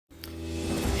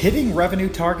Hitting revenue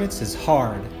targets is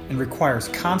hard and requires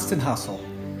constant hustle.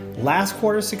 Last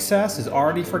quarter's success is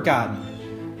already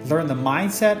forgotten. Learn the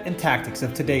mindset and tactics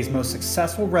of today's most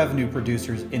successful revenue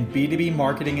producers in B2B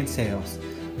marketing and sales.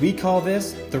 We call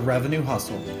this the revenue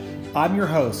hustle. I'm your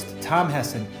host, Tom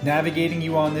Hessen, navigating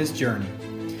you on this journey.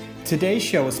 Today's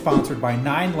show is sponsored by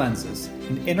 9 Lenses,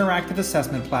 an interactive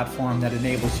assessment platform that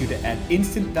enables you to add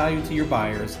instant value to your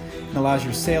buyers and allows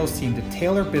your sales team to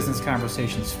tailor business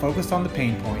conversations focused on the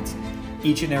pain points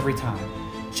each and every time.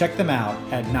 Check them out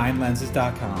at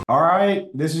 9lenses.com. All right,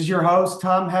 this is your host,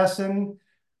 Tom Hessen,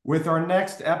 with our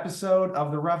next episode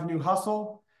of the Revenue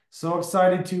Hustle. So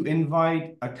excited to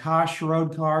invite Aakash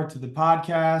Shirodkar to the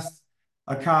podcast.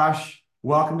 Aakash,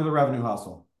 welcome to the Revenue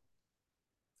Hustle.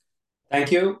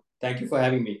 Thank you. Thank you for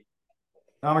having me.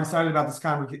 I'm excited about this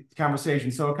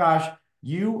conversation. So Aakash,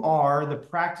 you are the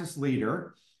practice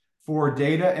leader for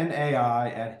data and AI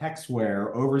at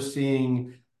Hexware,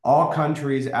 overseeing all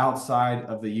countries outside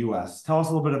of the US. Tell us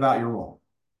a little bit about your role.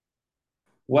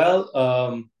 Well,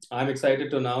 I'm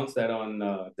excited to announce that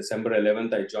on December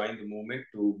 11th, I joined the movement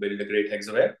to build a great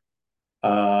Hexware.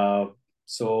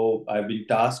 So I've been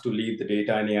tasked to lead the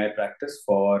data and AI practice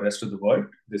for the rest of the world.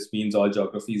 This means all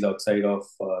geographies outside of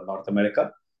North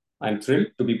America. I'm thrilled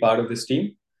to be part of this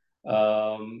team. As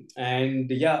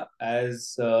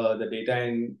the data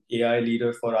and AI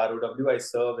leader for ROW, I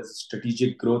serve as a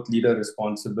strategic growth leader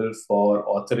responsible for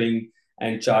authoring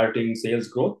and charting sales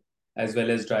growth, as well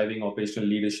as driving operational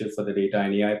leadership for the data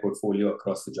and AI portfolio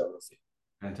across the geography.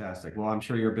 Fantastic. Well, I'm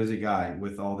sure you're a busy guy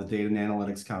with all the data and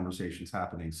analytics conversations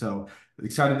happening. So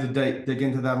excited to dig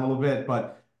into that a little bit,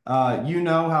 but you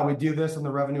know how we do this on the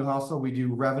Revenue Hustle. We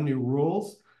do revenue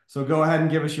rules. So go ahead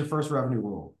and give us your first revenue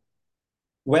rule.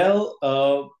 Well,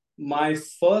 my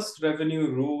first revenue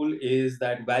rule is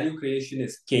that value creation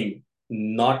is king,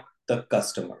 not the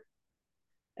customer.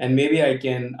 And maybe I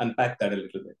can unpack that a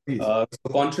little bit. So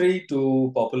contrary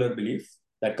to popular belief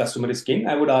that customer is king,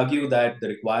 I would argue that the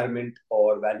requirement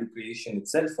or value creation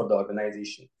itself for the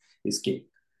organization is king.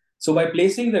 So by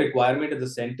placing the requirement at the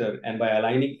center and by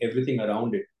aligning everything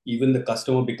around it, even the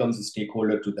customer becomes a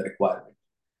stakeholder to the requirement.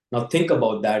 Now think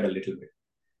about that a little bit,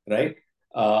 right?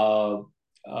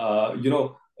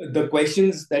 The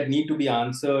questions that need to be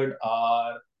answered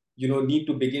are, need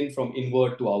to begin from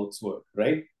inward to outward,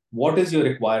 right? What is your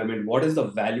requirement? What is the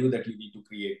value that you need to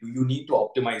create? Do you need to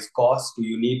optimize costs? Do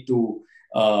you need to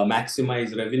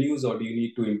maximize revenues, or do you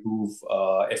need to improve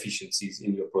efficiencies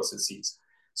in your processes?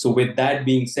 So with that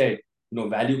being said,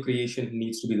 value creation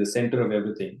needs to be the center of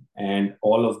everything, and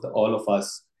all of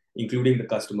us, including the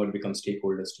customer, become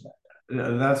stakeholders to that.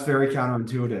 That's very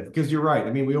counterintuitive, because you're right.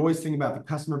 I mean, we always think about the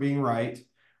customer being right?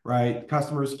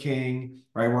 Customer's king,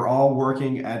 right? We're all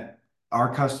working at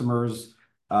our customers'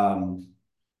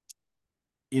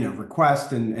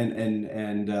 request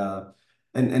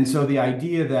and so the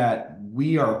idea that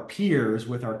we are peers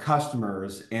with our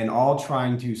customers and all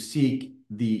trying to seek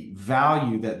the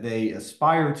value that they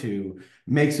aspire to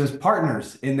makes us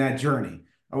partners in that journey,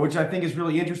 which I think is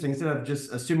really interesting. Instead of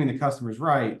just assuming the customer's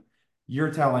right,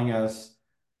 you're telling us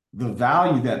the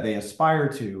value that they aspire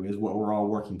to is what we're all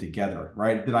working together,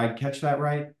 right? Did I catch that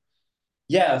right?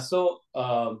 Yeah. So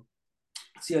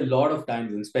see, a lot of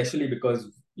times, and especially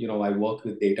because I work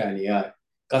with data and AI,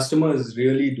 customers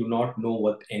really do not know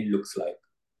what end looks like.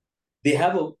 They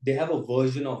have a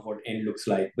version of what end looks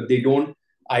like, but they don't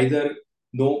either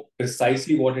know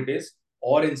precisely what it is,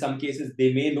 or in some cases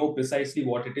they may know precisely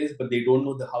what it is, but they don't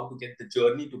know how to get the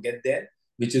journey to get there.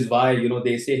 Which is why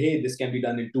they say, hey, this can be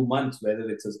done in 2 months,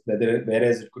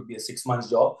 whereas it could be a 6 months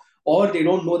job, or they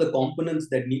don't know the components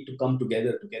that need to come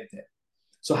together to get there.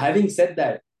 So having said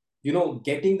that,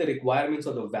 getting the requirements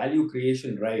of the value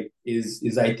creation right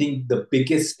is I think the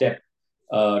biggest step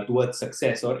towards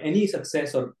success, or any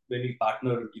success, or when we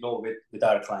partner, with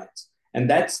our clients. And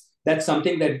that's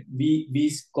something that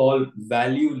we call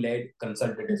value-led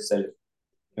consultative selling,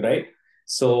 right?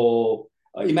 So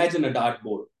imagine a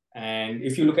dartboard. And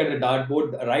if you look at a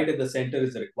dartboard, right at the center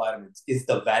is the requirements, is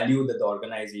the value that the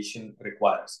organization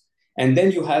requires. And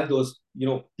then you have those,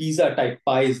 pizza type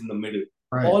pies in the middle.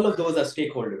 Right. All of those are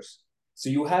stakeholders. So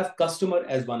you have customer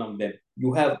as one of them.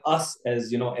 You have us as,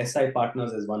 SI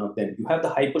partners as one of them. You have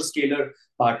the hyperscaler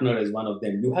partner as one of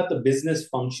them. You have the business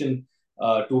function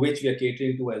to which we are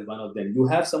catering to as one of them. You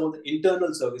have some of the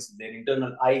internal services, their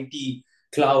internal IT,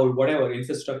 cloud, whatever,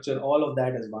 infrastructure, all of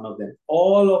that as one of them.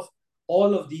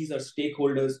 All of these are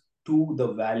stakeholders to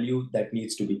the value that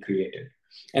needs to be created.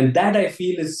 And that, I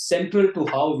feel, is central to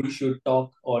how we should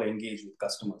talk or engage with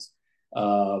customers.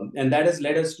 And that has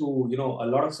led us to, a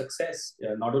lot of success,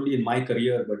 not only in my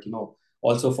career, but,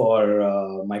 also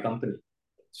for my company.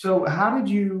 So how did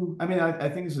you, I mean, I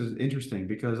think this is interesting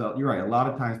because you're right. A lot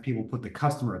of times people put the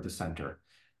customer at the center,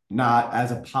 not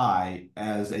as a pie,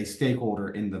 as a stakeholder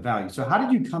in the value. So how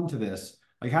did you come to this?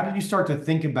 Like, how did you start to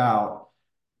think about,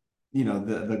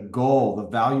 the goal, the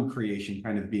value creation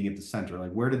kind of being at the center?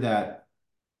 Like, where did that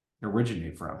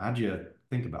originate from? How did you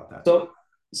think about that?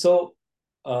 So,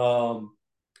 um,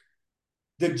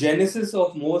 the genesis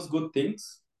of most good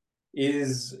things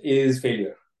is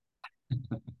failure.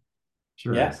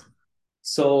 Sure Yeah. is.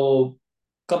 So,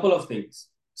 couple of things.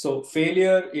 So,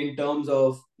 failure in terms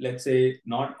of, let's say,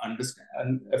 not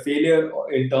understand, a failure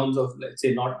in terms of, let's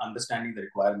say, not understanding the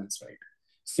requirements, right?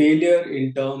 Failure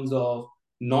in terms of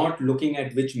not looking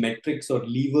at which metrics or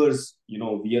levers,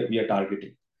 we are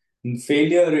targeting. And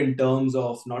failure in terms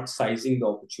of not sizing the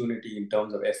opportunity in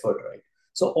terms of effort, right?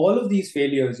 So all of these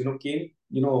failures, came,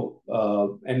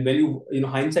 and when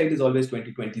hindsight is always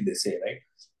 2020, they say, right?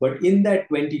 But in that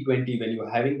 2020, when you're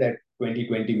having that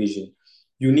 2020 vision,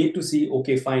 you need to see,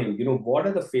 okay, fine, what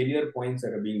are the failure points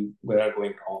that are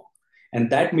going wrong? And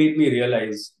that made me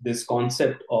realize this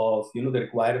concept of, the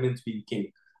requirements being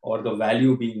king or the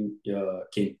value being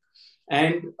king.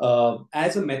 And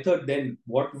as a method, then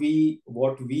what we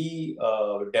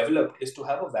developed is to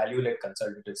have a value-led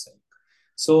consultative selling.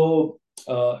 So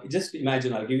just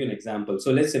imagine, I'll give you an example.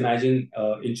 So let's imagine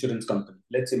insurance company.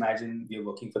 Let's imagine we are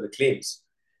working for the claims.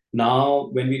 Now,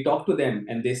 when we talk to them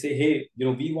and they say, "Hey,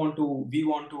 we want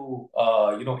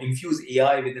to infuse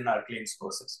AI within our claims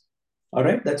process." All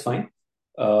right, that's fine.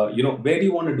 Where do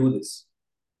you want to do this?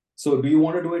 So, do you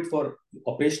want to do it for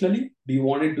operationally? Do you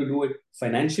want it to do it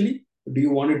financially? Do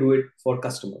you want to do it for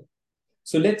customer?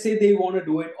 So let's say they want to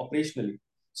do it operationally.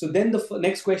 So then the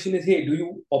next question is, hey, do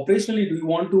you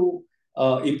want to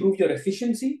improve your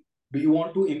efficiency? Do you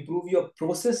want to improve your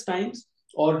process times?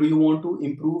 Or do you want to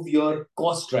improve your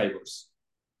cost drivers?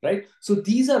 Right? So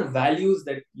these are values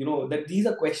that these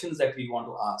are questions that we want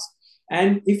to ask.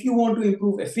 And if you want to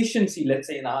improve efficiency, let's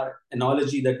say in our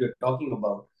analogy that we're talking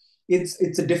about,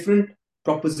 it's a different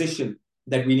proposition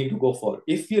that we need to go for.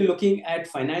 If you're looking at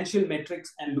financial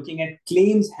metrics and looking at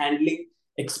claims handling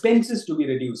expenses to be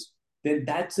reduced, then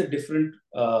that's a different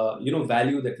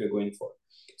value that we're going for.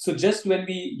 So just when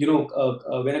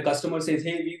when a customer says,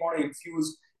 hey, we want to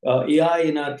infuse AI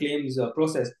in our claims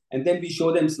process, and then we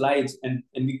show them slides and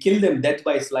we kill them death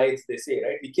by slides, they say,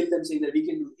 right? We kill them saying that we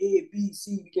can do A, B,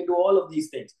 C, we can do all of these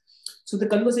things. So the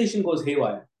conversation goes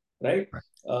haywire, right?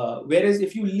 Whereas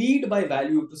if you lead by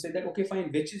value to say that, okay,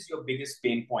 fine, which is your biggest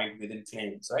pain point within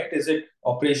claims, right? Is it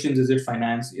operations? Is it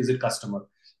finance? Is it customer?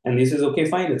 And he says, okay,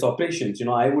 fine, it's operations.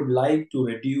 I would like to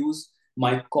reduce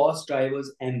my cost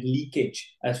drivers and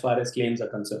leakage as far as claims are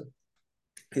concerned.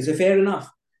 He said, fair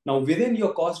enough. Now, within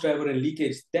your cost driver and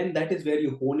leakage, then that is where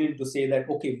you hone in to say that,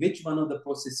 okay, which one of the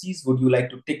processes would you like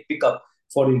to pick up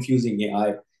for infusing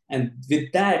AI? And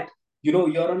with that,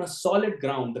 you're on a solid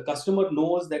ground. The customer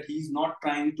knows that he's not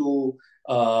trying to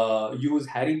use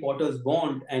Harry Potter's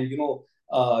wand and,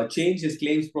 change his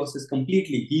claims process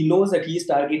completely. He knows that he's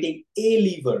targeting a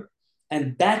lever,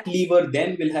 and that lever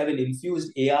then will have an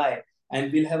infused AI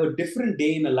and will have a different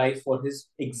day in a life for his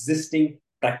existing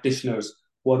practitioners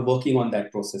who are working on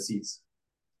that processes,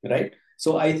 right?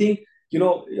 So I think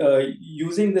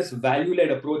using this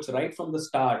value-led approach right from the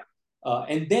start,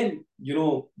 and then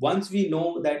once we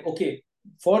know that okay,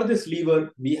 for this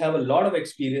lever we have a lot of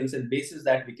experience, and basis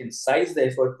that we can size the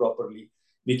effort properly,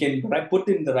 we can put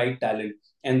in the right talent,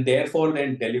 and therefore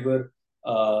then deliver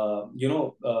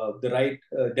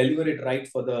deliver it right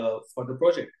for the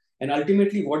project. And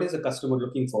ultimately, what is the customer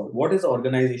looking for? What is the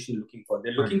organization looking for?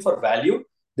 They're Right. looking for value.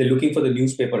 They're looking for the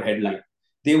newspaper headline.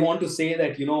 They want to say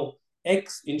that,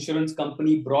 X insurance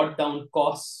company brought down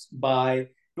costs by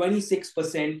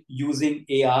 26% using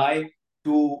AI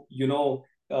to,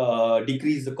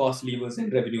 decrease the cost levers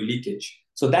and revenue leakage.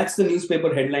 So that's the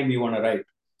newspaper headline we want to write.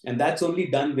 And that's only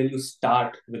done when you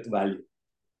start with value.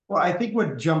 Well, I think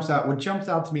what jumps out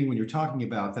to me when you're talking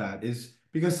about that is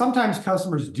because sometimes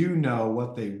customers do know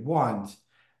what they want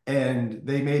and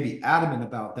they may be adamant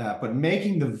about that, but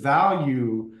making the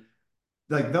value,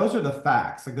 like those are the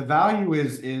facts. Like the value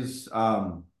is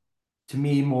to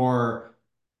me more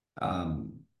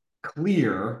um,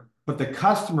 clear, but the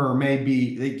customer may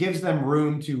be, it gives them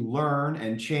room to learn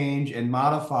and change and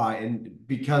modify. And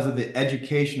because of the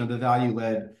education of the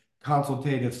value-led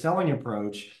consultative selling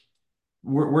approach,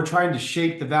 we're trying to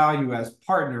shape the value as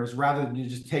partners rather than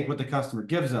just take what the customer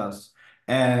gives us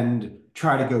and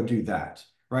try to go do that.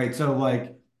 Right. So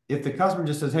like if the customer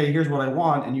just says, hey, here's what I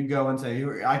want, and you go and say,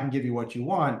 I can give you what you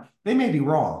want, they may be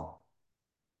wrong.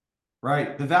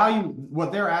 right? The value,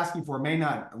 what they're asking for may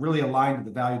not really align to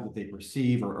the value that they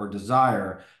perceive or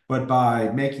desire, but by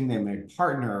making them a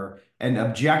partner and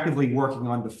objectively working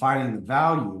on defining the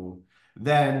value,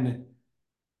 then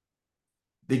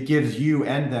it gives you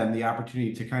and them the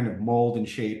opportunity to kind of mold and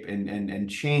shape and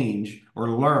change or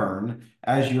learn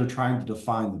as you're trying to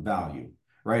define the value,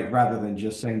 right? Rather than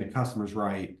just saying the customer's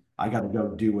right, I got to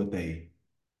go do what they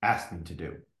asked me to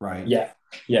do, right? Yeah,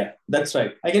 yeah, that's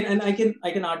right. I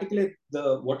can articulate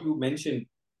the what you mentioned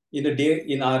in a day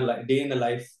in our day in the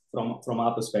life from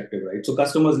our perspective, right? So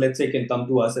customers, let's say, can come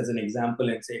to us as an example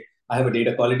and say, I have a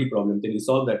data quality problem. Can you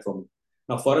solve that for me?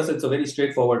 Now, for us, it's a very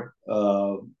straightforward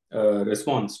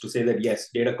response to say that yes,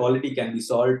 data quality can be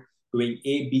solved doing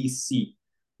A, B, C.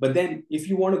 But then, if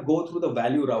you want to go through the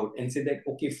value route and say that,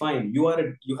 okay, fine, you have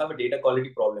a data quality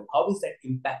problem. How is that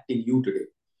impacting you today?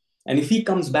 And if he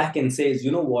comes back and says,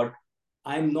 you know what,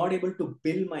 I'm not able to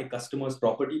bill my customers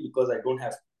property because I don't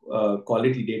have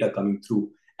quality data coming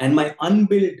through, and my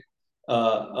unbilled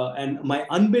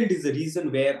is the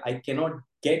reason where I cannot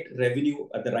get revenue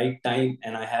at the right time,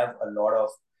 and I have a lot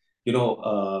of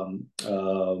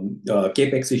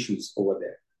capex issues over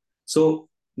there. So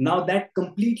now that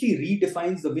completely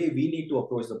redefines the way we need to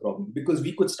approach the problem, because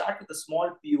we could start with a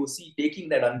small POC, taking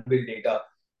that unbilled data,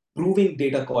 proving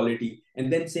data quality,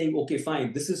 and then saying, okay,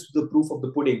 fine, this is the proof of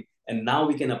the pudding, and now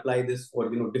we can apply this for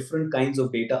different kinds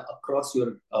of data across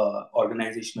your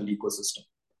organizational ecosystem.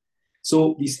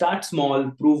 So we start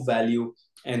small, prove value,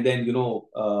 and then deliver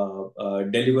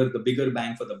the bigger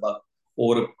bang for the buck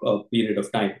over a period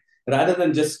of time, rather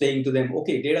than just saying to them,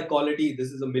 okay, data quality,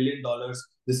 this is $1 million,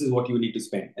 this is what you need to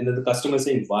spend, and then the customer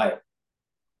saying why,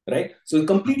 right? So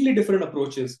completely different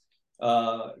approaches.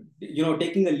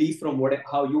 Taking a leaf from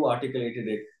how you articulated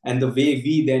it, and the way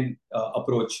we then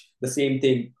approach the same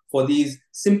thing for these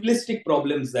simplistic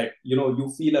problems that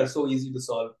you feel are so easy to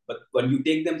solve, but when you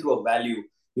take them through a value,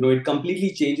 it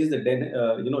completely changes the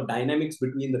dynamics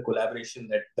between the collaboration,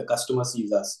 that the customer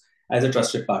sees us as a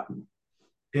trusted partner.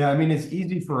 Yeah, I mean, it's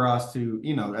easy for us to,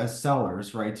 as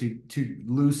sellers, right, to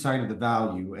lose sight of the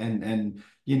value. And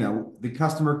the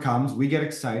customer comes, we get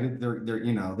excited.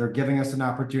 They're giving us an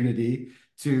opportunity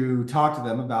to talk to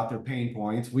them about their pain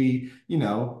points. We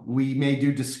may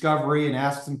do discovery and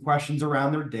ask some questions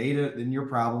around their data and your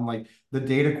problem, like the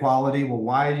data quality. Well,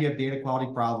 why do you have data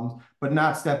quality problems? But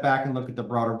not step back and look at the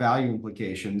broader value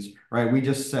implications, right? We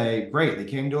just say, great, they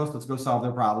came to us, let's go solve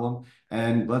their problem,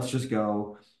 and let's just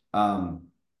go.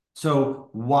 So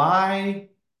why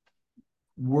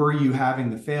were you having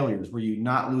the failures? Were you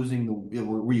not losing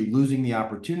were you losing the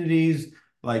opportunities?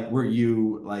 Like, were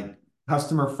you like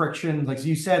customer friction? Like, so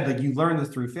you said, like, you learned this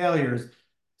through failures.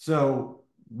 So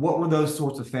what were those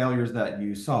sorts of failures that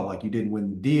you saw? Like, you didn't win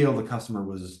the deal, the customer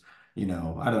was, I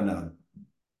don't know,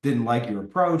 didn't like your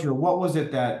approach, or what was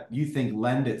it that you think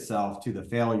lend itself to the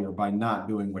failure by not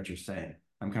doing what you're saying?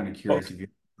 I'm kind of curious Okay. if you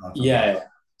have thoughts on that. Yeah.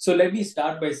 So let me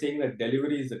start by saying that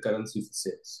delivery is the currency for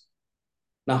sales.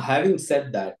 Now, having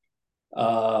said that,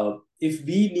 if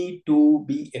we need to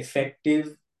be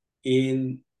effective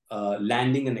in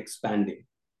landing and expanding,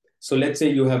 so let's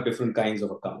say you have different kinds of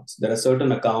accounts. There are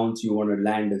certain accounts you want to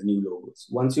land as new logos.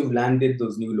 Once you've landed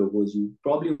those new logos, you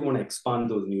probably want to expand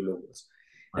those new logos.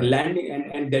 And Right. landing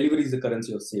and delivery is the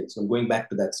currency of sales. So I'm going back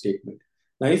to that statement.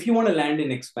 Now, if you want to land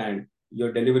and expand,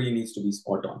 your delivery needs to be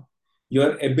spot on.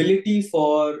 Your ability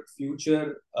for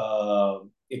future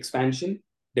expansion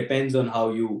depends on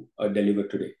how you deliver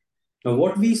today. Now,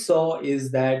 what we saw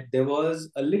is that there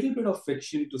was a little bit of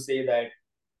friction to say that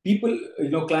people,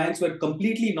 clients were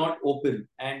completely not open.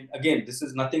 And again, this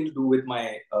is nothing to do with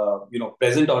my,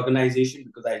 present organization,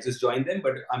 because I just joined them,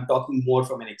 but I'm talking more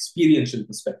from an experiential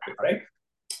perspective, right?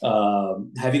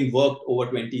 Having worked over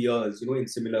 20 years, in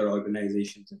similar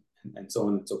organizations, and so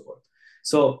on and so forth.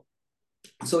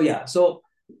 So, yeah, so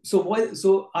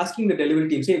asking the delivery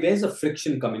team, say, where's the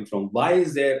friction coming from? Why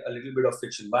is there a little bit of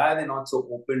friction? Why are they not so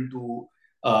open to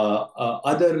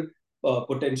other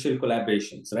potential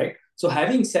collaborations, right? So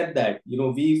having said that,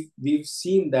 we've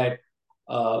seen that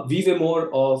we were more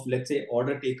of, let's say,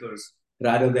 order takers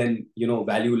rather than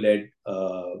value led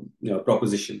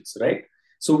propositions, right?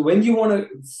 So when you want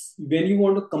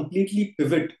to completely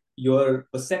pivot your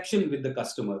perception with the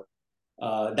customer,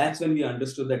 that's when we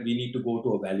understood that we need to go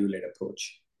to a value-led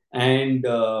approach. And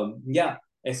yeah,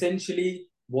 essentially,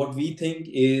 what we think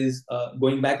is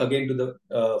going back again to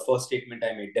the first statement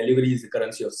I made: delivery is the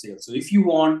currency of sales. So if you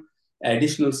want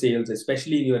additional sales,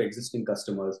 especially in your existing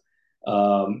customers,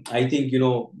 I think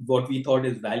what we thought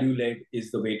is value-led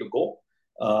is the way to go.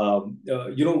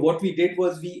 What we did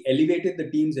was we elevated the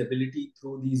team's ability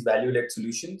through these value-led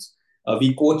solutions.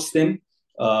 We coached them.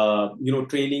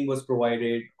 Training was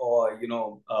provided, or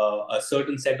a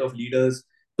certain set of leaders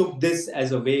took this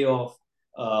as a way of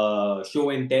show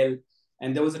and tell,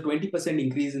 and there was a 20%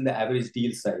 increase in the average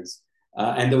deal size,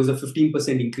 and there was a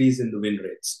 15% increase in the win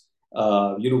rates.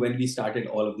 When we started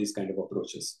all of these kind of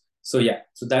approaches. So yeah,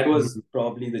 so that was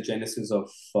probably the genesis of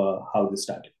how this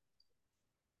started.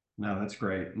 No, that's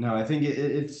great. No, I think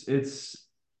it's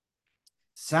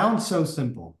sounds so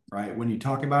simple, right? When you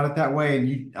talk about it that way, and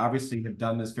you obviously have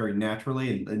done this very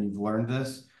naturally, and you've learned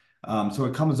this, so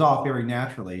it comes off very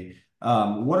naturally.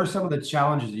 What are some of the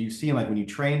challenges that you've seen, like when you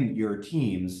train your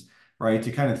teams, right,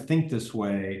 to kind of think this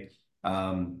way?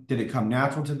 Did it come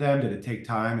natural to them? Did it take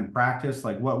time and practice?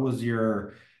 Like, what was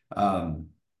your,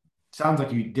 sounds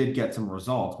like you did get some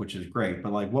results, which is great,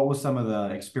 but like, what was some of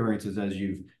the experiences as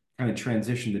you've kind of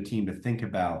transitioned the team to think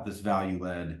about this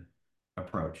value-led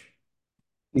approach?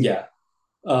 Yeah.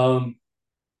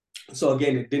 So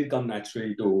again, it didn't come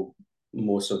naturally to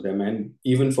most of them, and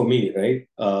even for me, right?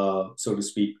 So to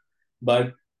speak.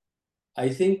 But I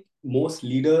think most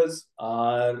leaders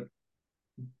are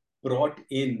brought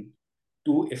in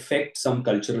to effect some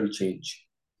cultural change,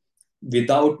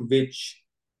 without which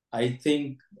I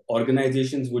think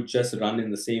organizations would just run in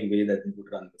the same way that they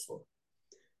would run before.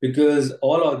 Because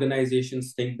all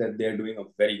organizations think that they're doing a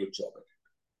very good job at it.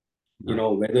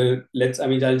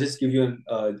 I'll just give you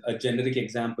a generic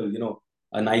example.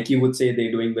 A Nike would say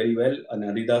they're doing very well, an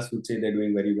Adidas would say they're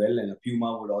doing very well, and a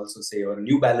Puma would also say, or a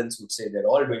New Balance would say they're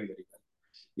all doing very well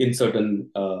in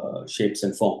certain shapes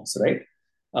and forms, right?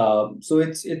 So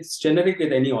it's generic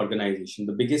with any organization.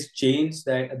 The biggest change,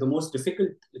 that the most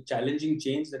difficult, challenging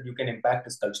change that you can impact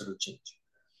is cultural change.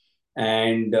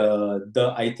 And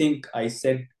I think I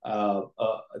said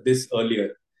this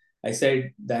earlier. I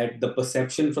said that the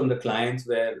perception from the clients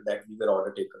were that we were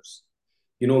order takers.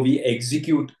 We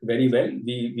execute very well.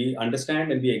 We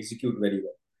understand and we execute very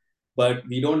well, but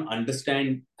we don't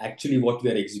understand actually what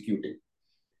we are executing.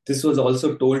 This was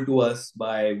also told to us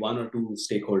by one or two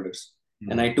stakeholders,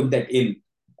 and I took that in,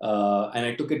 and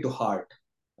I took it to heart,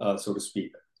 so to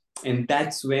speak. And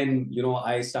that's when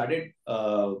I started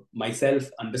myself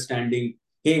understanding,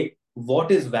 hey,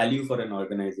 what is value for an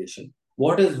organization?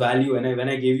 What is value? And when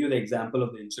I gave you the example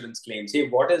of the insurance claims, hey,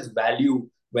 what is value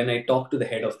when I talk to the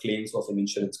head of claims of an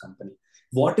insurance company?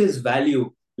 What is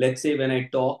value, let's say, when I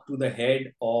talk to the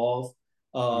head of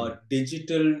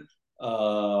digital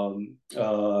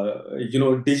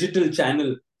digital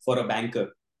channel for a banker,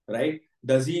 right?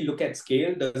 Does he look at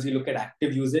scale? Does he look at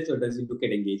active usage, or does he look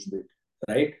at engagement,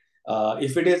 right?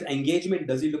 If it is engagement,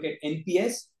 does he look at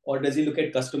NPS, or does he look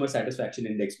at customer satisfaction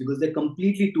index? Because they're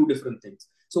completely two different things.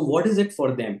 So what is it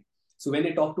for them? So when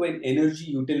I talk to an energy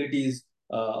utilities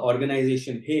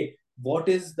organization, hey, what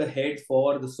is the head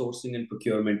for the sourcing and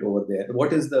procurement over there?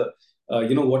 What is the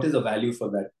what is the value for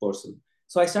that person?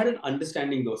 So I started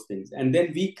understanding those things, and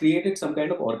then we created some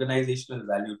kind of organizational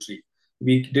value tree.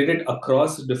 We did it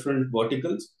across different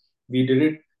verticals. We did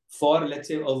it for, let's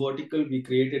say, a vertical. We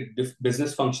created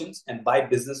business functions, and by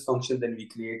business function, then we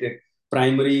created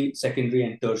primary, secondary,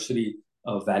 and tertiary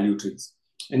value trees.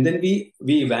 And then we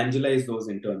evangelize those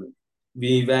internally.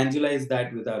 We evangelize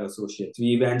that with our associates.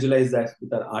 We evangelize that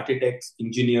with our architects,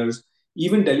 engineers,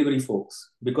 even delivery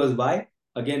folks. Because why?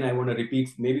 Again, I want to repeat,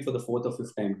 maybe for the fourth or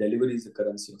fifth time, delivery is the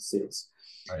currency of sales.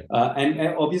 Right.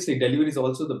 And obviously, delivery is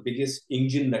also the biggest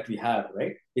engine that we have,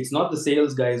 right? It's not the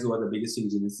sales guys who are the biggest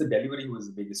engine. It's the delivery who is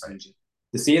the biggest engine.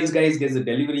 The sales guys get the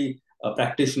delivery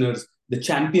practitioners, the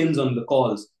champions on the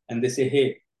calls, and they say,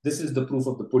 hey, this is the proof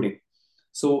of the pudding.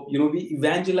 So, we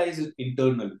evangelize it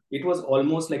internally. It was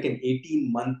almost like an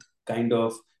 18-month kind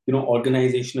of,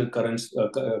 organizational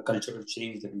cultural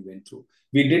change that we went through.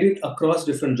 We did it across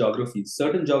different geographies.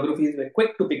 Certain geographies were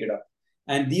quick to pick it up.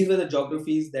 And these were the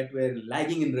geographies that were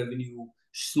lagging in revenue,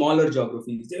 smaller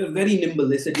geographies. They were very nimble.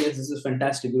 They said, yes, this is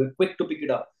fantastic. We were quick to pick it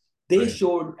up. They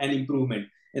showed an improvement.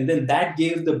 And then that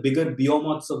gave the bigger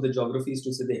behemoths of the geographies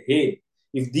to say, hey,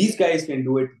 if these guys can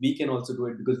do it, we can also do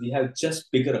it, because we have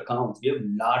just bigger accounts. We have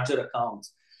larger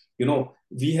accounts.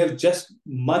 We have just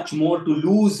much more to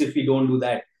lose if we don't do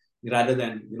that, rather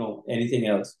than, anything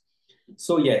else.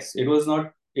 So yes, it was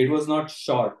not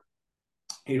short.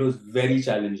 It was very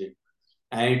challenging.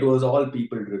 And it was all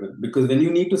people driven, because when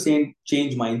you need to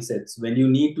change mindsets, when you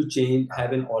need to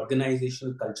have an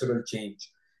organizational cultural change,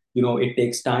 it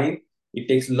takes time, it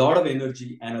takes a lot of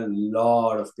energy and a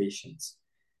lot of patience.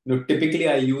 Typically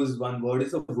I use one word,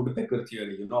 is a woodpecker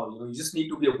theory. You just need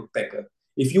to be a woodpecker.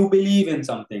 If you believe in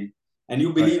something and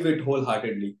you believe it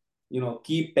wholeheartedly,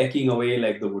 keep pecking away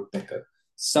like the woodpecker.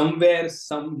 Somewhere,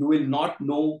 you will not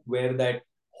know where that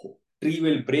tree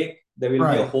will break, There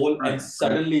will be a hole, Right. and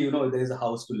suddenly, there's a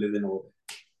house to live in over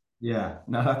there. Yeah,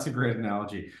 no, that's a great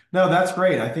analogy. No, that's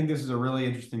great. I think this is a really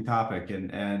interesting topic,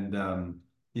 and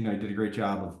you did a great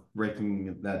job of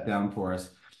breaking that down for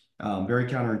us. Very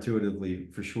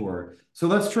counterintuitively, for sure. So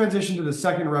let's transition to the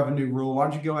second revenue rule. Why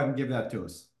don't you go ahead and give that to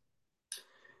us?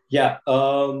 Yeah.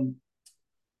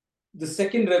 The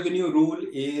second revenue rule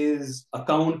is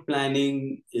account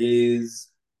planning is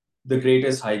the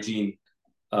greatest hygiene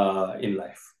in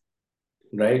life,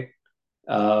 right?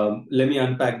 Let me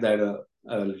unpack that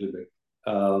a little bit.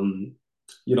 Um,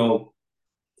 you know,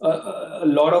 a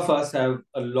lot of us have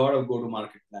a lot of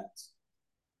go-to-market plans.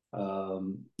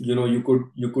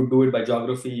 You could do it by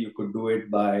geography, you could do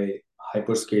it by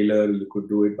hyperscaler, you could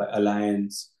do it by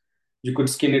alliance, you could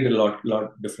skin it a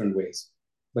lot different ways.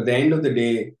 But at the end of the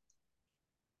day,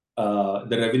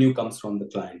 the revenue comes from the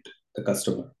client, the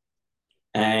customer.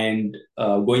 And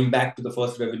going back to the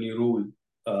first revenue rule,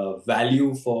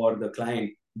 value for the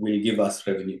client will give us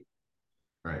revenue.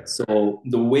 Right. So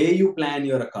the way you plan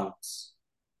your accounts,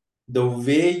 the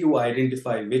way you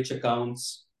identify which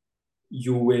accounts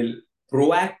you will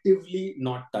proactively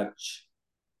not touch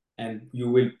and you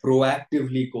will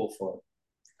proactively go for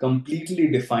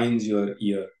completely defines your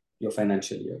year, your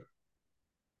financial year.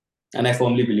 And I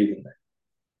firmly believe in that.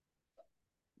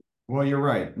 Well, you're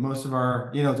right. Most of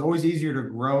our, it's always easier to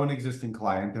grow an existing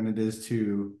client than it is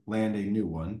to land a new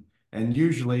one. And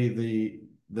usually the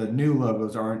new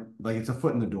logos aren't like it's a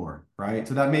foot in the door, right?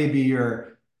 So that may be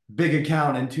your big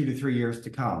account in 2 to 3 years to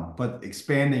come, but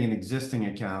expanding an existing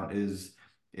account is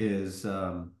because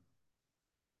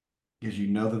you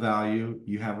know the value,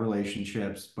 you have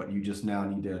relationships, but you just now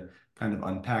need to kind of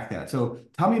unpack that. So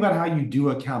tell me about how you do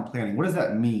account planning. What does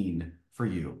that mean for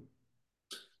you?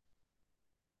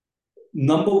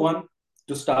 Number one,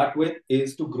 to start with,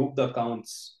 is to group the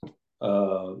accounts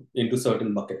into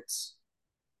certain buckets.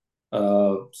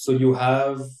 So you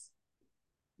have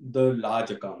the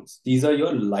large accounts. These are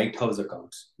your lighthouse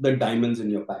accounts, the diamonds in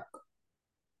your pack,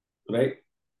 right?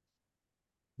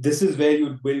 This is where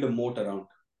you build a moat around.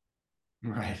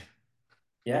 Right.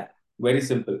 Yeah, very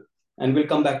simple. And we'll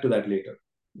come back to that later.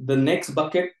 The next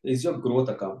bucket is your growth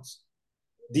accounts.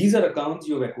 These are accounts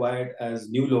you've acquired as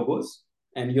new logos,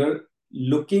 and you're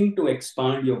looking to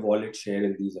expand your wallet share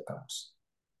in these accounts.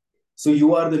 So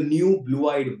you are the new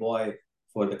blue-eyed boy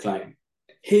for the client.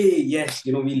 Hey, yes,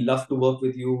 we love to work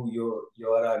with you.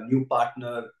 You're our new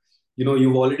partner.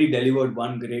 You've already delivered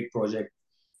one great project.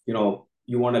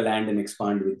 You want to land and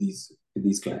expand with these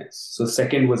clients. So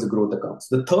second was the growth accounts.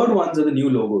 The third ones are the new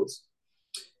logos.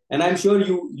 And I'm sure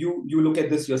you look at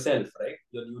this yourself, right?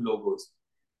 Your new logos.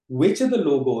 Which are the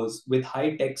logos with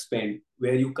high tech spend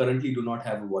where you currently do not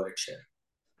have a wallet share?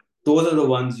 Those are the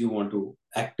ones you want to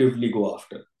actively go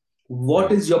after.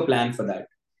 What is your plan for that?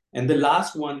 And the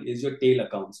last one is your tail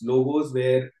accounts, logos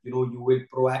where you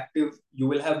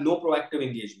will have no proactive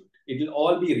engagement. It will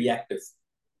all be reactive,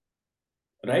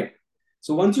 right?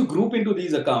 So once you group into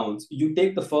these accounts, you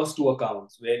take the first two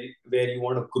accounts where you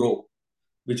want to grow,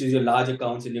 which is your large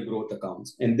accounts and your growth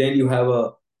accounts. And then you have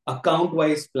a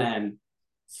account-wise plan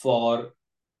for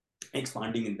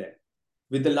expanding in there.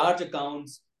 With the large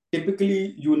accounts,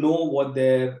 typically you know what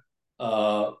their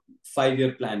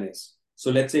 5-year plan is.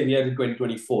 So let's say we are in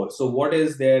 2024. So what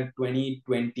is their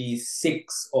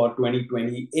 2026 or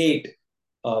 2028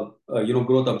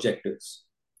 growth objectives,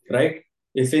 right?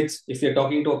 If you're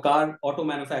talking to a car auto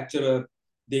manufacturer,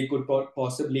 they could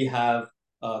possibly have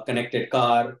a connected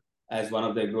car as one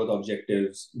of their growth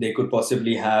objectives. They could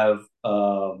possibly have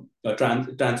a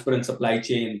transparent supply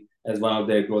chain as one of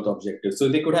their growth objectives. So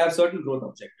they could have certain growth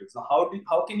objectives. Now,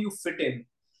 how can you fit in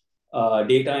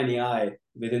data and AI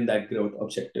within that growth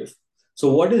objective?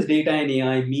 So what does data and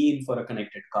AI mean for a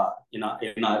connected car in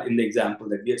the example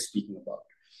that we are speaking about?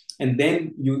 And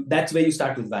then that's where you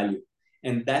start with value.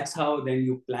 And that's how then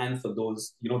you plan for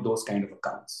those kind of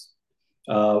accounts.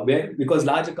 Because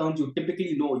large accounts, you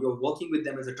typically know you're working with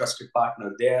them as a trusted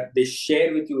partner. They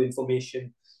share with you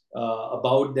information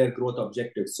about their growth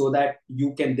objectives so that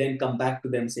you can then come back to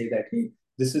them and say that, hey,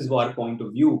 this is our point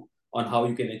of view on how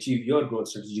you can achieve your growth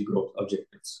strategy, growth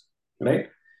objectives, right?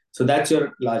 So that's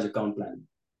your large account plan.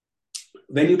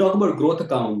 When you talk about growth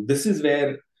account, this is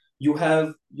where you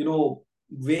have,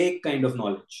 vague kind of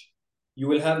knowledge. You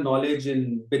will have knowledge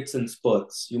in bits and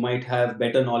spurts. You might have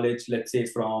better knowledge, let's say,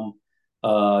 from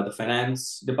the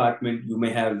finance department. You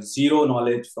may have zero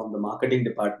knowledge from the marketing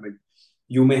department.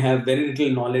 You may have very little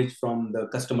knowledge from the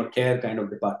customer care kind of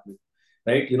department,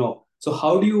 right? So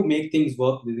how do you make things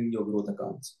work within your growth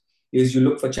accounts? Is you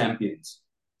look for champions.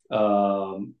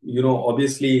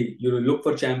 Obviously, you look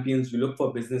for champions. You look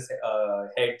for business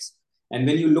heads And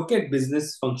when you look at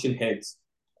business function heads,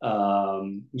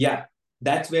 yeah,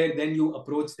 that's where then you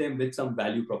approach them with some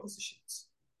value propositions,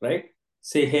 right?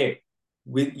 Say, hey,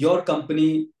 with your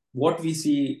company, what we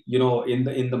see,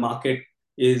 in the market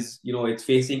is, it's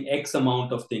facing X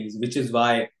amount of things, which is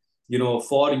why,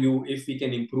 for you, if we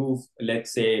can improve,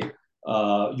 let's say,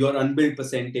 your unbilled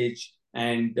percentage,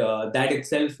 and that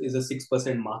itself is a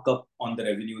 6% markup on the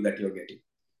revenue that you're getting.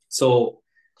 So,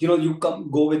 you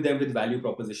go with them with value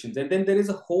propositions. And then there is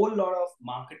a whole lot of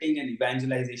marketing and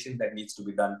evangelization that needs to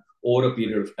be done over a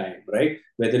period of time, right?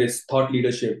 Whether it's thought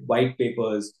leadership, white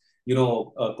papers,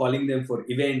 calling them for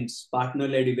events,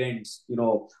 partner-led events,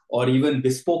 or even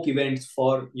bespoke events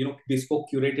for, bespoke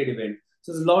curated event.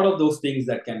 So there's a lot of those things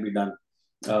that can be done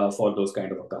for those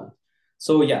kind of accounts.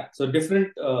 So yeah, so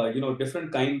different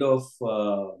kind of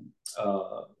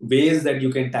ways that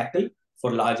you can tackle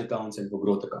for large accounts and for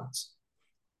growth accounts.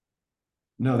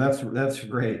 No, that's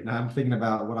great. And I'm thinking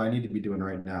about what I need to be doing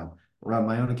right now around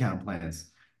my own account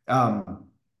plans. I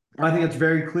think it's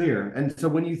very clear. And so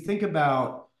when you think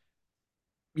about,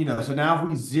 so now if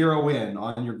we zero in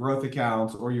on your growth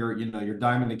accounts or your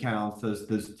diamond accounts,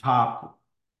 those top,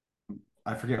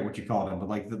 I forget what you call them, but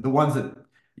like the ones that,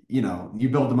 you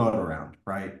build the moat around,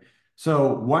 right?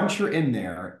 So once you're in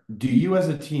there, do you as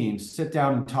a team sit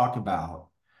down and talk about,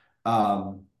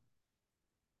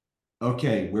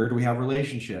 okay, where do we have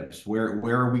relationships? Where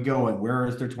are we going? Where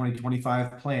is their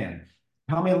 2025 plan?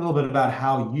 Tell me a little bit about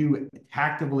how you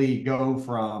tactically go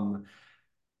from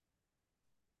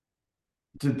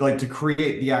to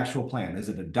create the actual plan. Is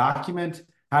it a document?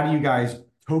 How do you guys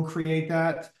co-create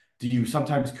that? Do you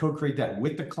sometimes co-create that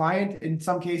with the client in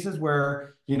some cases where,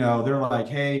 they're like,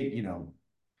 hey,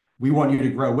 we want you to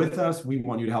grow with us. We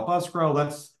want you to help us grow.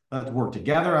 Let's work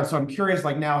together. So I'm curious,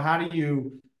 like now, how do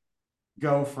you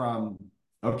go from,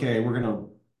 okay,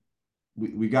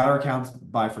 we got our accounts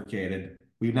bifurcated.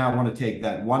 We now want to take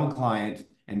that one client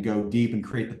and go deep and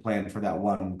create the plan for that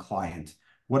one client.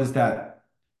 What does that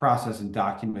process and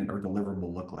document or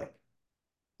deliverable look like?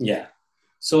 Yeah.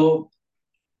 So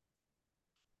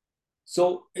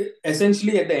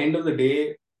essentially at the end of the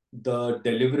day, the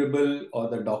deliverable or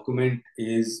the document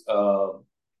is a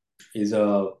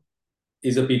PPT,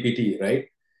 right?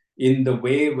 In the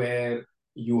way where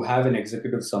you have an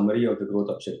executive summary of the growth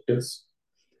objectives,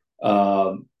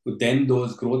 then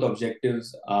those growth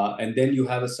objectives, and then you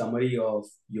have a summary of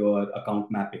your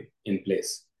account mapping in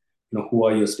place. Who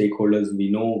are your stakeholders?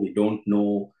 We know, we don't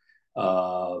know.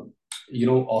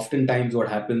 Oftentimes what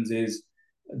happens is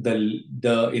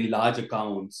the in large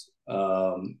accounts,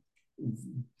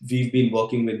 we've been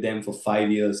working with them for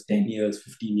 5 years, 10 years,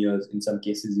 15 years, in some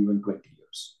cases even 20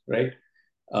 years, right?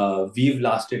 We've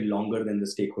lasted longer than the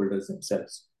stakeholders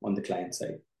themselves on the client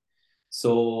side.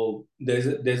 So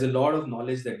there's a lot of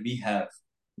knowledge that we have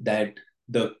that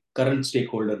the current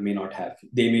stakeholder may not have.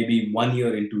 They may be 1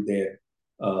 year into their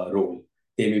role.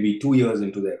 They may be 2 years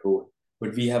into their role,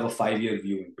 but we have a 5-year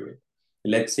view into it.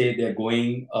 Let's say they're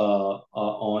going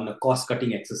on a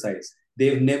cost-cutting exercise.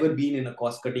 They've never been in a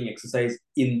cost-cutting exercise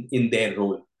in their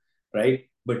role, right?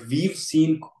 But we've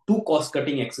seen 2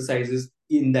 cost-cutting exercises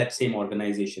in that same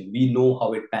organization. We know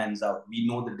how it pans out. We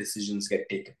know the decisions get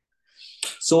taken.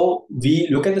 So we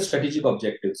look at the strategic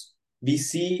objectives. We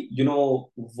see,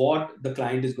 what the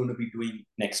client is going to be doing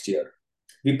next year.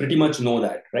 We pretty much know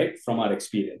that, right, from our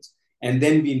experience. And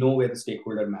then we know where the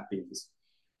stakeholder mapping is.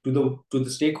 To the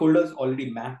stakeholders already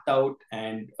mapped out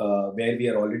and where we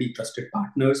are already trusted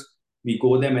partners, we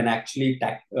go them and actually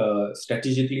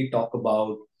strategically talk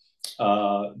about,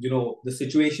 the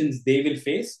situations they will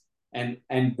face and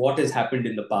what has happened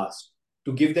in the past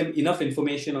to give them enough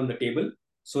information on the table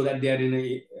so that they are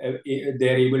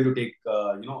able to take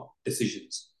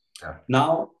decisions. Yeah.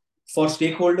 Now, for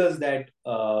stakeholders that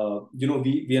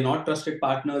we are not trusted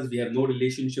partners, we have no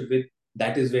relationship with,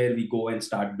 that is where we go and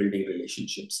start building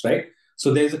relationships, right?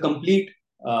 So there's a complete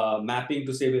mapping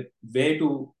to say with where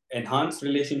to enhance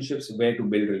relationships, where to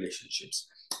build relationships,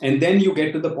 and then you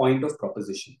get to the point of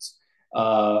propositions.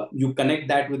 You connect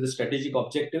that with the strategic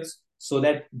objectives so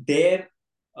that their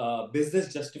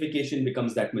business justification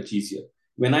becomes that much easier.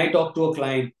 When I talk to a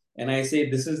client and I say,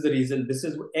 this is the reason, this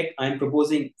is I'm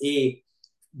proposing A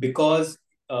because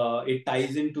it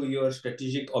ties into your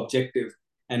strategic objective,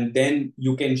 and then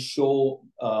you can show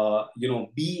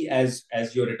B as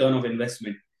your return of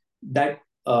investment, that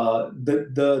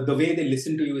the way they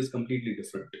listen to you is completely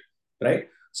different, right?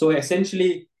 So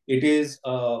essentially it is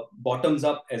bottoms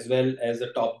up as well as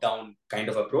a top down kind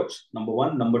of approach, number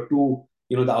one. Number two,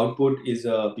 the output is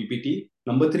a PPT.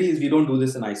 Number three is we don't do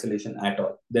this in isolation at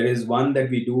all. There is one that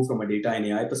we do from a data and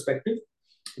AI perspective.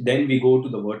 Then we go to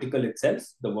the vertical itself.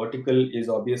 The vertical is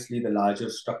obviously the larger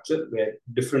structure where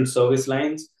different service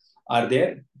lines are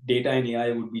there. Data and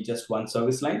AI would be just one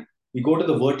service line. We go to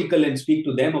the vertical and speak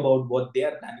to them about what they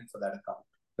are planning for that account,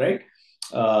 right?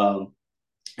 Um,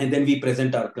 and then we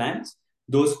present our plans.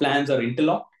 Those plans are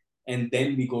interlocked, and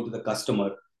then we go to the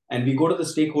customer and we go to the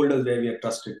stakeholders where we are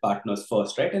trusted partners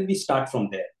first, right? And we start from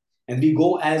there, and we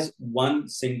go as one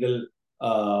single,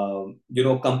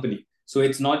 company. So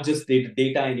it's not just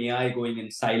data and AI going in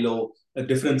silo, a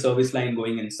different service line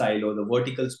going in silo, the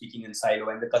vertical speaking in silo,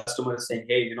 and the customer is saying,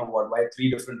 hey, you know what? Why are three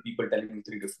different people telling me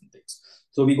three different things?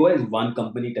 So we go as one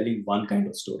company telling one kind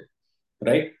of story,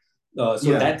 right? So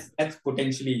Yeah, that's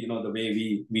potentially the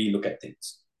way we look at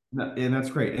things. and that's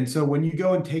great. And so when you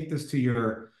go and take this to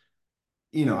your,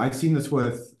 I've seen this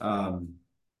with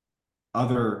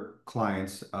other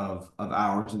clients of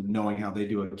ours and knowing how they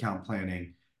do account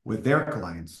planning with their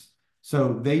clients.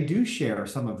 So they do share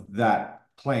some of that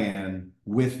plan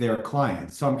with their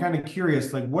clients. So I'm kind of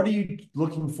curious, like, what are you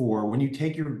looking for when you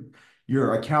take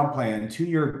your account plan to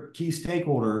your key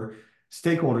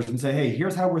stakeholders and say, hey,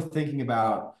 here's how we're thinking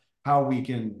about how we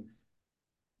can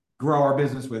grow our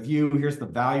business with you. Here's the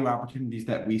value opportunities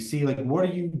that we see. Like, what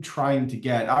are you trying to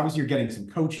get? Obviously, you're getting some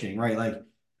coaching, right? Like,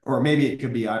 or maybe it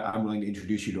could be, I'm willing to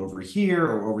introduce you to over here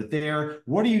or over there.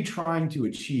 What are you trying to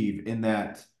achieve in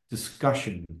that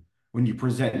discussion when you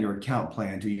present your account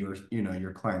plan to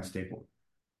your client stakeholder?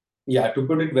 Yeah, to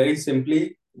put it very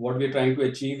simply, what we're trying to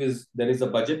achieve is there is a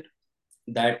budget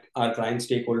that our client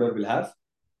stakeholder will have,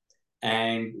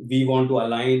 and we want to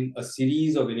align a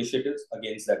series of initiatives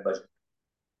against that budget.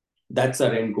 That's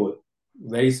our end goal.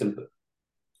 Very simple.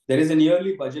 There is a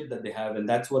yearly budget that they have, and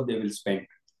that's what they will spend,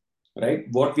 right?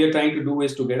 What we are trying to do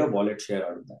is to get a wallet share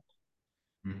out of that.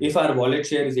 If our wallet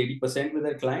share is 80% with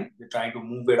our client, we're trying to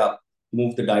move it up,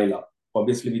 move the dial up.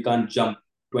 Obviously, we can't jump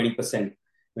 20%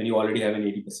 when you already have an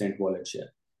 80% wallet share.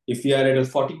 If we are at a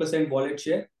 40% wallet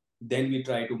share, then we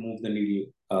try to move the needle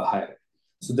higher.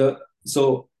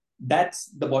 So that's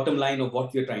the bottom line of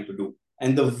what we're trying to do.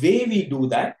 And the way we do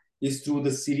that is through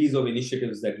the series of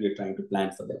initiatives that we're trying to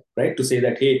plan for them, right? To say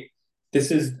that, hey,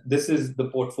 this is the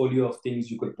portfolio of things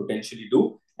you could potentially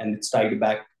do, and it's tied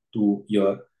back to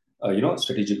your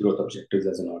strategic growth objectives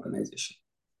as an organization.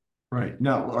 Right.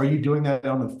 Now, are you doing that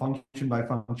on a function by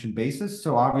function basis?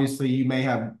 So obviously you may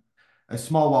have a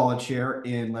small wallet share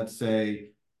in, let's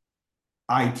say,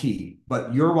 IT,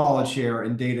 but your wallet share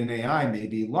in data and AI may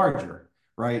be larger,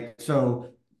 right? So,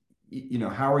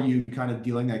 how are you kind of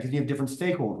dealing that? Because you have different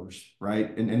stakeholders,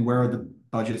 right? And where the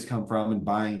budgets come from and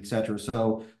buying, et cetera.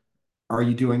 So are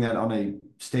you doing that on a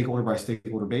stakeholder by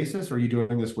stakeholder basis? Or are you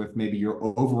doing this with maybe your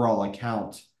overall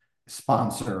account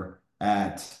sponsor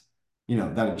at,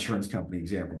 that insurance company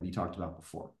example you talked about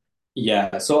before?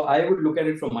 Yeah, so I would look at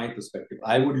it from my perspective.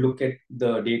 I would look at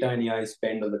the data and AI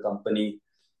spend of the company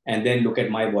and then look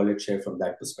at my wallet share from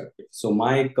that perspective. So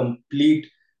my complete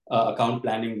account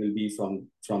planning will be from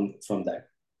that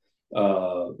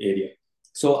area.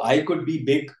 So I could be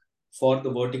big for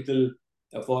the vertical,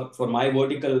 for my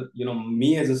vertical,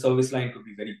 me as a service line could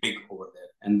be very big over there.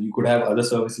 And you could have other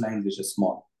service lines which are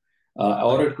small.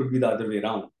 Or it could be the other way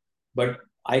around. But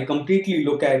I completely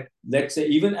look at, let's say,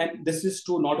 even, and this is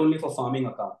true not only for farming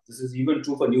accounts, this is even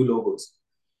true for new logos.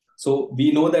 So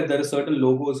we know that there are certain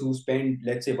logos who spend,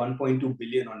 let's say, 1.2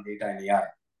 billion on data and AI,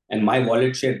 and my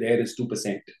wallet share there is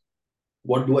 2%.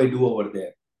 What do I do over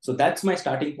there? So that's my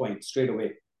starting point straight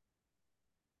away,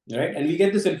 right? And we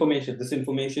get this information. This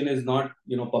information is not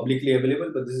publicly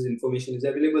available, but this information is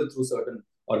available through certain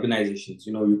organizations.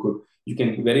 You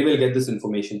can very well get this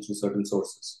information through certain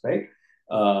sources, right?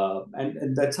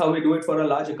 And that's how we do it for our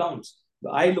large accounts.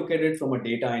 I look at it from a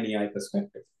data and AI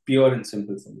perspective, pure and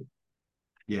simple for me.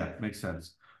 Yeah, makes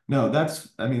sense. No, that's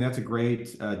a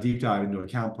great deep dive into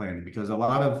account planning because a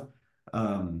lot of,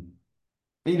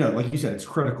 like you said, it's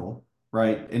critical,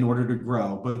 right, in order to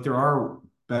grow, but there are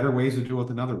better ways to do it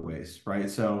than other ways, right?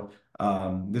 So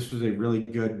this was a really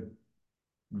good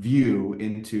view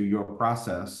into your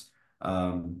process,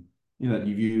 that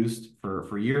you've used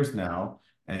for years now,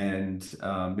 and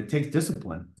it takes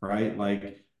discipline, right?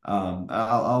 Like,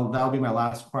 that'll be my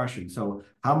last question. So,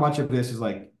 how much of this is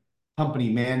like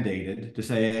company mandated to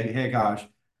say, hey, gosh,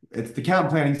 it's the account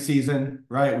planning season,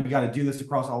 right? We got to do this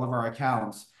across all of our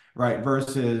accounts, right?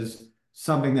 Versus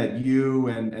something that you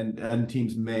and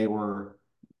teams may or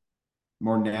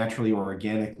more naturally or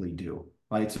organically do,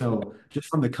 right? So just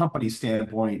from the company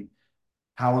standpoint,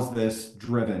 how is this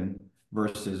driven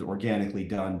versus organically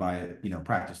done by,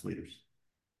 practice leaders?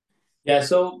 Yeah.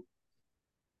 So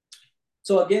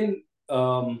again,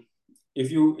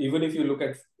 if you look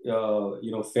at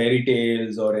fairy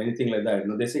tales or anything like that.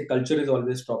 They say culture is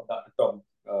always top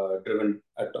driven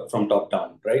from top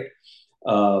down, right?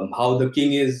 How the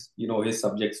king is, his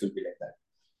subjects will be like that.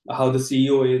 How the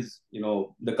CEO is,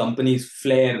 the company's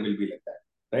flair will be like that,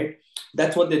 right?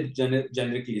 That's what they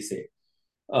generically say.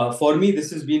 For me,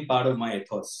 this has been part of my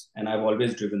ethos, and I've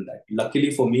always driven that.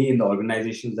 Luckily for me, in the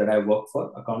organizations that I work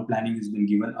for, account planning has been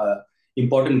given a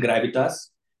important gravitas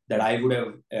that I would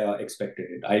have expected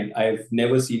it. I've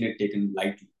never seen it taken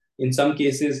lightly. In some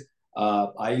cases,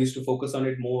 I used to focus on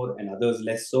it more, and others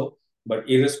less so. But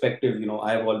irrespective,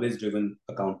 I have always driven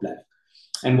account planning.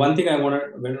 And one thing I want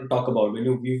to talk about,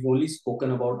 we've only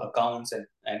spoken about accounts and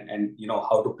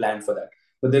how to plan for that,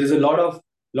 but there is a lot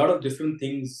of different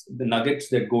things, the nuggets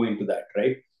that go into that,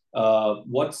 right?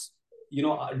 What's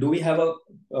Do we have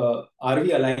are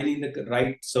we aligning the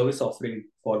right service offering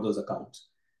for those accounts?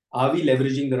 Are we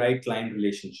leveraging the right client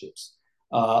relationships?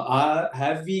 Are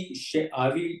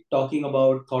we talking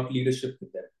about thought leadership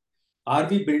with them? Are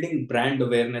we building brand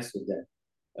awareness with them?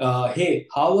 Hey,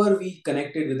 how are we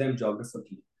connected with them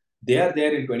geographically? They are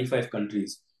there in 25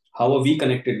 countries. How are we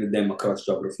connected with them across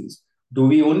geographies? Do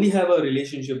we only have a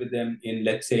relationship with them in,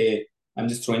 let's say, I'm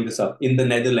just throwing this up, in the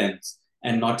Netherlands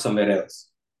and not somewhere else,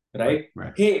 right?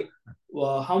 Right. Hey,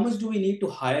 how much do we need to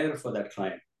hire for that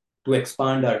client to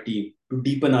expand our team, to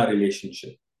deepen our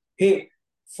relationship? Hey,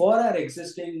 for our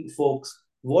existing folks,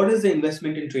 what is the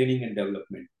investment in training and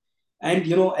development? And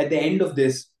at the end of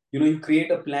this, you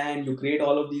create a plan, you create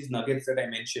all of these nuggets that I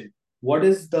mentioned. What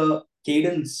is the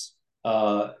cadence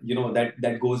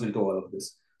that goes into all of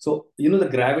this? So the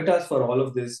gravitas for all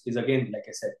of this is, again, like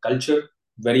I said, culture,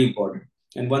 very important.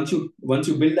 And once you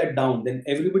build that down, then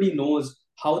everybody knows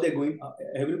how they're going.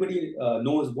 Everybody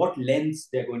knows what lens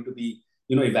they're going to be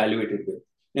evaluated with.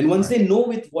 And once Right. they know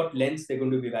with what lens they're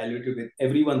going to be evaluated with,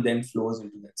 everyone then flows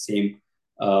into that same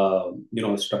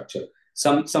structure.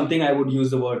 Something I would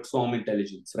use the word swarm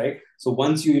intelligence, right? So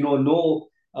once you know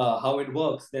how it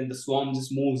works, then the swarm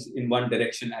just moves in one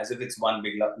direction as if it's one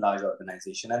big large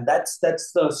organization, and that's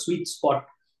the sweet spot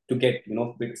to get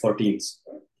for teams.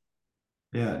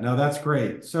 Yeah, no, that's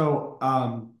great. So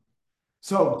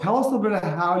tell us a little bit of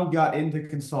how you got into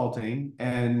consulting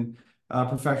and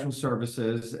professional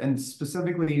services, and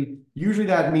specifically, usually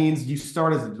that means you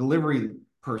start as a delivery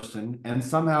person and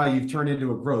somehow you've turned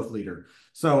into a growth leader.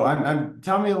 So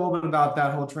tell me a little bit about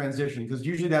that whole transition, because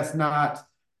usually that's not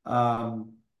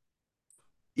um,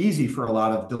 easy for a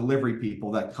lot of delivery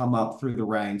people that come up through the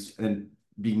ranks and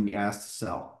being asked to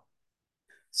sell.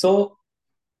 So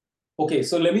okay,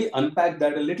 so let me unpack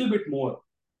that a little bit more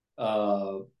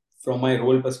uh, from my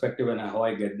role perspective and how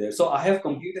I get there. So I have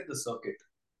completed the circuit.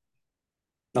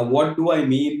 Now, what do I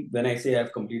mean when I say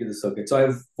I've completed the circuit? So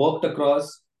I've worked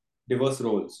across diverse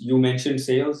roles. You mentioned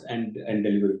sales and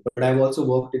delivery, but I've also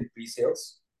worked in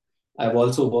pre-sales. I've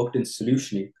also worked in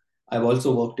solutioning. I've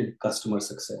also worked in customer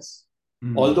success.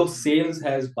 Hmm. Although sales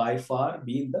has by far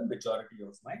been the majority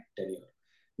of my tenure.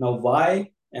 Now,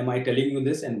 why am I telling you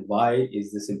this and why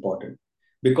is this important?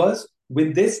 Because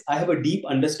with this, I have a deep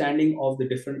understanding of the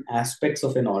different aspects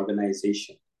of an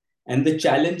organization and the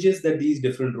challenges that these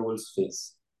different roles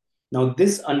face. Now,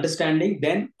 this understanding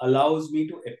then allows me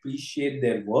to appreciate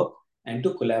their work and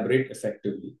to collaborate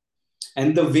effectively.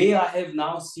 And the way I have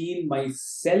now seen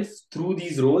myself through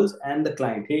these roles and the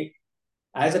client. Hey,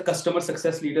 as a customer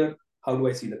success leader, how do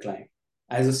I see the client?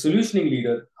 As a solutioning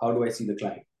leader, how do I see the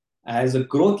client? As a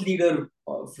growth leader,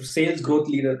 sales growth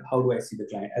leader, how do I see the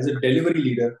client? As a delivery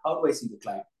leader, how do I see the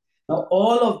client? Now,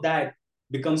 all of that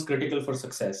becomes critical for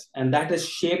success. And that has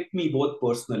shaped me both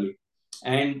personally.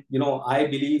 And, I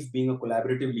believe being a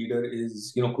collaborative leader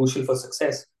is, crucial for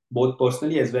success, both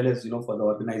personally as well as, for the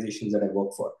organizations that I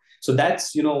work for. So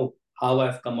that's, how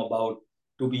I've come about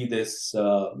to be this,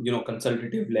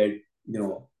 consultative led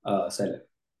seller.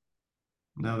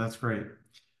 No, that's great.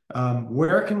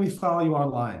 Where can we follow you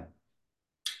online?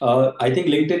 I think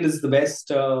LinkedIn is the best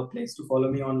place to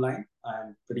follow me online.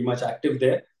 I'm pretty much active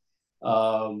there.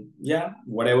 Yeah,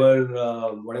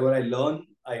 whatever I learn,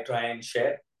 I try and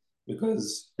share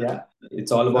because yeah,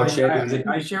 it's all about sharing, isn't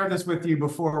I it? shared this with you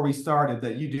before we started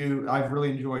that you do. I've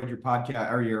really enjoyed your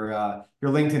podcast or your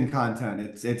LinkedIn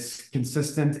content. It's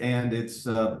consistent and it's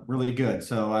really good.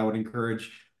 So I would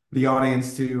encourage the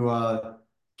audience to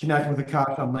connect with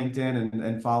Akash on LinkedIn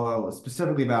and follow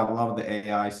specifically about a lot of the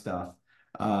AI stuff.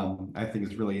 I think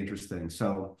it's really interesting.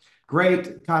 So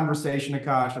great conversation,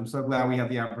 Akash. I'm so glad we have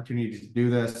the opportunity to do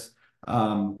this.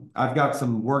 I've got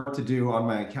some work to do on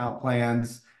my account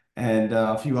plans and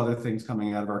a few other things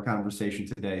coming out of our conversation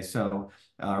today. So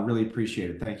really appreciate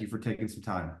it. Thank you for taking some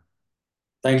time.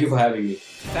 Thank you for having me.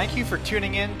 Thank you for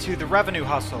tuning in to The Revenue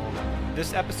Hustle.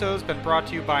 This episode has been brought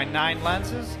to you by 9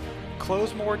 Lenses.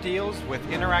 Close more deals with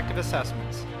interactive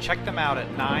assessments. Check them out at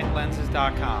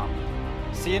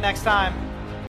 9lenses.com. See you next time.